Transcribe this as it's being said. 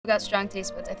got strong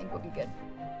taste buds, I think we'll be good.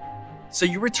 So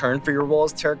you returned for your role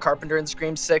as Tara Carpenter in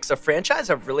Scream 6, a franchise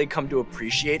I've really come to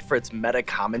appreciate for its meta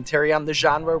commentary on the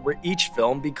genre, where each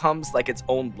film becomes like its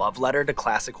own love letter to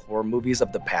classic horror movies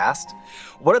of the past.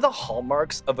 What are the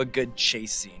hallmarks of a good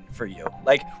chase scene for you?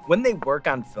 Like, when they work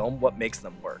on film, what makes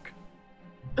them work?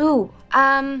 Ooh,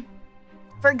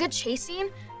 for a good chase scene,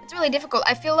 it's really difficult.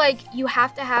 I feel like you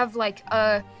have to have like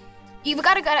you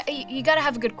gotta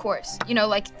have a good course. You know,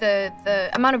 like the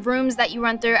amount of rooms that you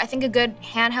run through. I think a good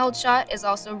handheld shot is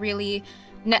also really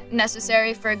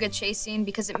necessary for a good chase scene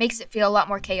because it makes it feel a lot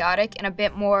more chaotic and a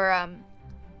bit more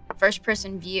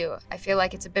first-person view. I feel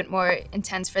like it's a bit more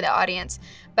intense for the audience.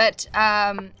 But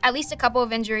at least a couple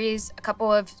of injuries, a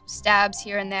couple of stabs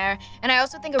here and there. And I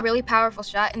also think a really powerful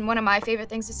shot, and one of my favorite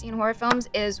things to see in horror films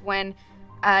is when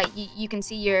you can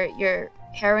see your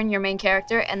heroine, your main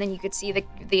character, and then you could see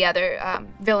the other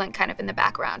villain kind of in the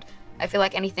background. I feel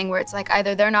like anything where it's like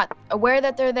either they're not aware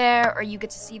that they're there or you get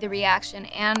to see the reaction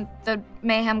and the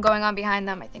mayhem going on behind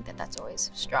them, I think that that's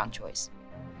always a strong choice.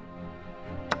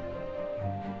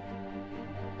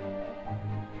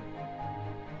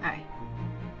 All right.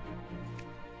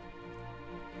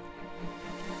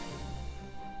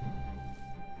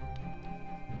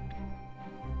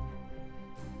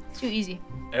 Too easy.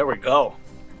 There we go.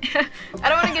 I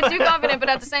don't want to get too confident, but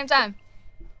at the same time.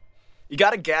 You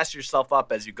gotta gas yourself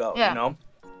up as you go, yeah. You know?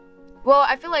 Well,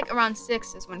 I feel like around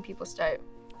 6 is when people start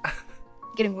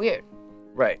getting weird.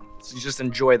 Right. So you just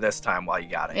enjoy this time while you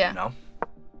got it, you know?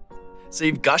 So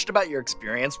you've gushed about your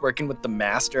experience working with the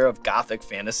master of Gothic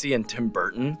fantasy and Tim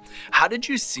Burton. How did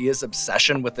you see his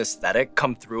obsession with aesthetic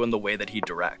come through in the way that he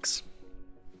directs?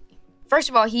 First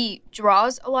of all, he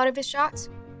draws a lot of his shots.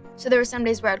 So there were some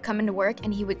days where I'd come into work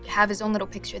and he would have his own little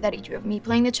picture that he drew of me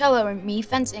playing the cello or me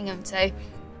fencing and say,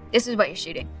 this is what you're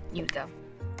shooting. You would go,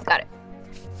 got it.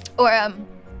 Or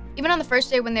even on the first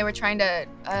day when they were trying to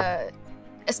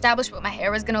establish what my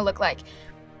hair was gonna look like,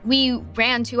 we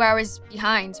ran 2 hours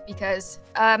behind because,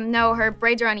 no, her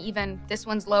braids are uneven. This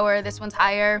one's lower, this one's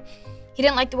higher. He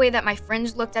didn't like the way that my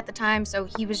fringe looked at the time, so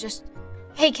he was just,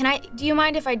 hey, do you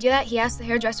mind if I do that? He asked the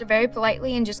hairdresser very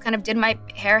politely and just kind of did my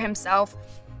hair himself.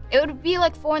 It would be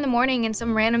like 4 in the morning in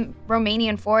some random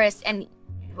Romanian forest and,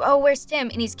 oh, where's Tim?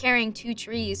 And he's carrying 2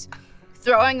 trees,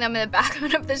 throwing them in the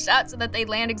background of the shot so that they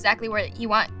land exactly where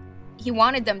he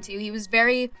wanted them to. He was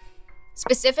very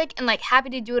specific and like happy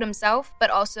to do it himself, but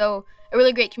also a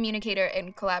really great communicator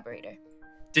and collaborator.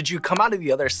 Did you come out of the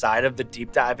other side of the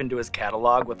deep dive into his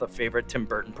catalog with a favorite Tim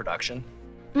Burton production?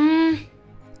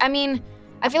 I mean,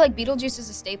 I feel like Beetlejuice is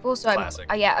a staple, so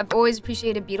I've always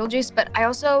appreciated Beetlejuice, but I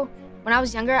also, when I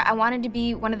was younger, I wanted to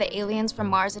be one of the aliens from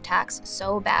Mars Attacks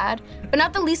so bad, but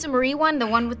not the Lisa Marie one, the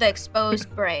one with the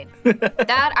exposed braid.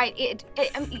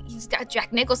 He's got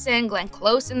Jack Nicholson, Glenn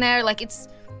Close in there, like it's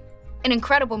an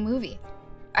incredible movie.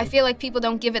 I feel like people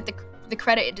don't give it the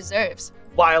credit it deserves.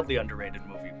 Wildly underrated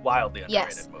movie,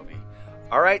 movie.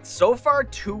 All right, so far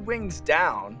 2 wings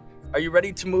down. Are you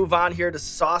ready to move on here to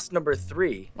sauce number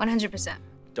 3? 100%.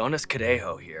 Donas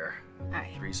Cadejo here. All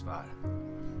right. 3 spot.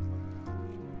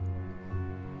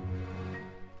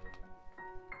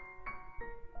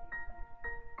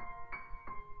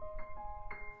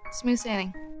 Smooth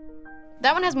sailing.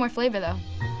 That one has more flavor though.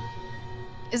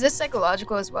 Is this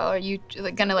psychological as well? Or are you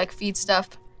gonna like feed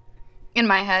stuff in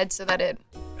my head so that it...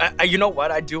 You know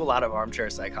what? I do a lot of armchair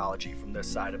psychology from this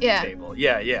side of the table.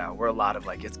 Yeah. We're a lot of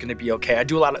like, it's gonna be okay. I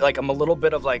do a lot of like, I'm a little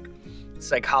bit of like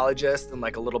psychologist and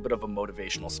like a little bit of a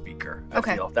motivational speaker. I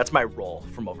feel that's my role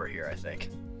from over here, I think.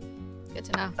 Good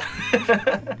to know.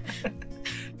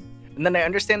 And then I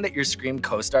understand that your Scream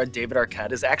co-star, David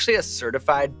Arquette, is actually a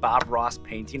certified Bob Ross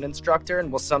painting instructor and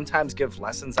will sometimes give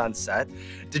lessons on set.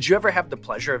 Did you ever have the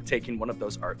pleasure of taking one of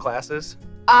those art classes?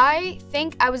 I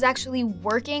think I was actually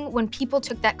working when people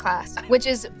took that class, which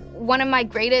is one of my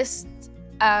greatest,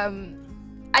 I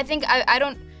think I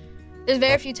don't, there's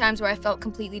very few times where I felt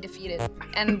completely defeated,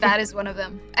 and that is one of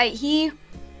them. He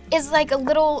is like a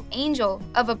little angel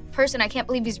of a person. I can't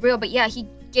believe he's real, but yeah, he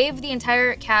gave the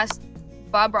entire cast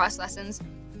Bob Ross lessons.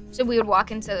 So we would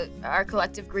walk into our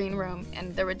collective green room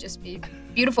and there would just be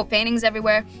beautiful paintings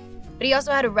everywhere. But he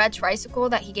also had a red tricycle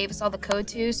that he gave us all the code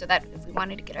to so that if we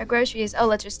wanted to get our groceries, oh,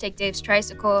 let's just take Dave's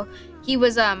tricycle. He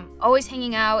was always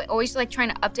hanging out, always like trying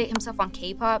to update himself on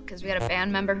K-pop because we had a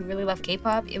band member who really loved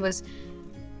K-pop.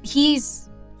 He's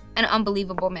an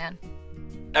unbelievable man.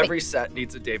 Every set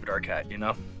needs a David Arquette, you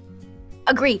know?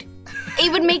 Agreed.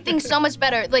 It would make things so much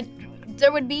better. Like,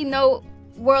 there would be no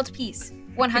world peace.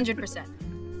 100%.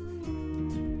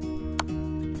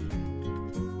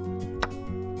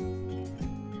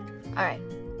 All right.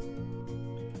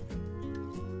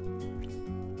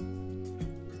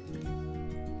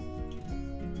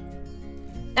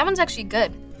 That one's actually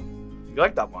good. You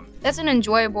like that one? That's an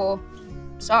enjoyable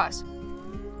sauce.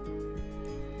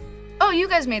 Oh, you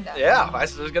guys made that. Yeah, I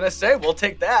was gonna say, we'll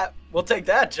take that. We'll take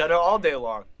that, Jenna, all day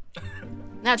long.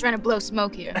 Not trying to blow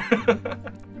smoke here.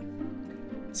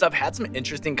 So I've had some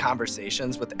interesting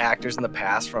conversations with actors in the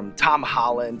past, from Tom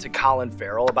Holland to Colin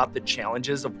Farrell, about the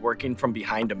challenges of working from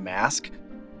behind a mask.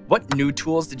 What new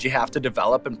tools did you have to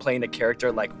develop in playing a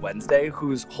character like Wednesday,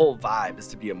 whose whole vibe is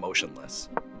to be emotionless?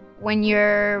 When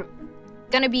you're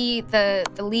gonna be the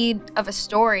lead of a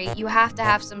story, you have to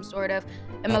have some sort of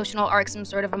emotional arc, some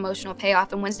sort of emotional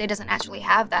payoff, and Wednesday doesn't actually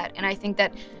have that. And I think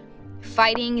that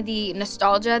fighting the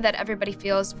nostalgia that everybody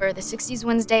feels for the 60s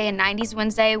Wednesday and 90s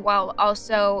Wednesday, while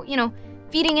also, you know,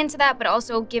 feeding into that, but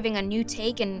also giving a new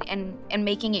take and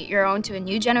making it your own to a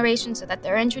new generation so that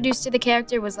they're introduced to the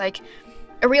character, was like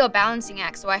a real balancing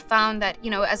act. So I found that, you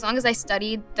know, as long as I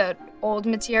studied the old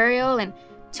material and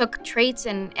took traits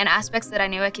and aspects that I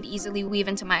knew I could easily weave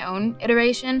into my own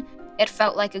iteration, it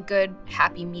felt like a good,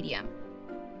 happy medium.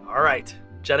 All right,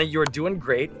 Jenna, you're doing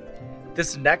great.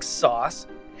 This next sauce,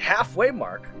 halfway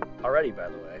mark already, by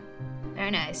the way.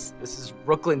 Very nice. This is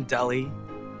Brooklyn Deli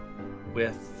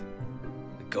with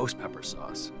the ghost pepper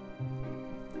sauce.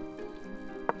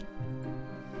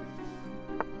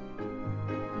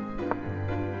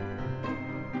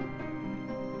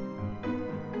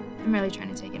 I'm really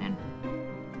trying to take it in.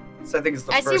 So I think it's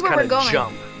the I first see where kind we're of going.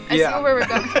 jump. I see where we're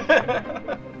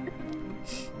going.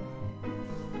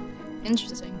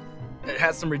 Interesting. It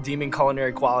has some redeeming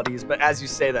culinary qualities, but as you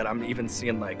say that, I'm even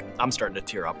seeing, like, I'm starting to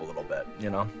tear up a little bit, you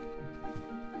know?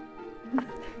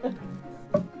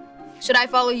 Should I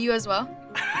follow you as well?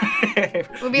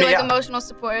 Would be like emotional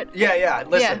support. Yeah.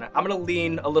 Listen, I'm gonna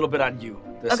lean a little bit on you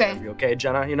this interview, okay,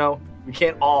 Jenna? You know, we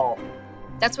can't all.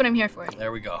 That's what I'm here for.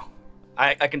 There we go.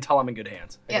 I can tell I'm in good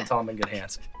hands. I can tell I'm in good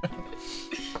hands.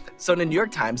 So in a New York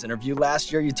Times interview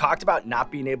last year, you talked about not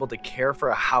being able to care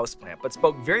for a houseplant, but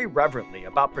spoke very reverently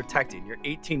about protecting your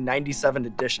 1897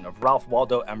 edition of Ralph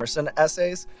Waldo Emerson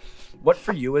essays. What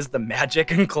for you is the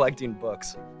magic in collecting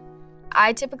books?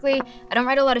 I don't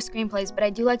write a lot of screenplays, but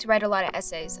I do like to write a lot of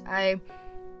essays. I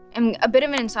am a bit of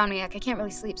an insomniac. I can't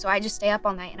really sleep, so I just stay up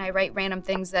all night and I write random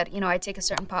things that, you know, I take a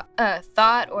certain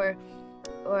thought or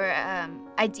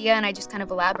idea and I just kind of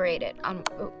elaborate it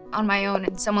on my own.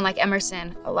 And someone like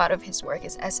Emerson, a lot of his work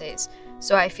is essays.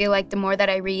 So I feel like the more that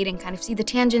I read and kind of see the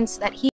tangents that he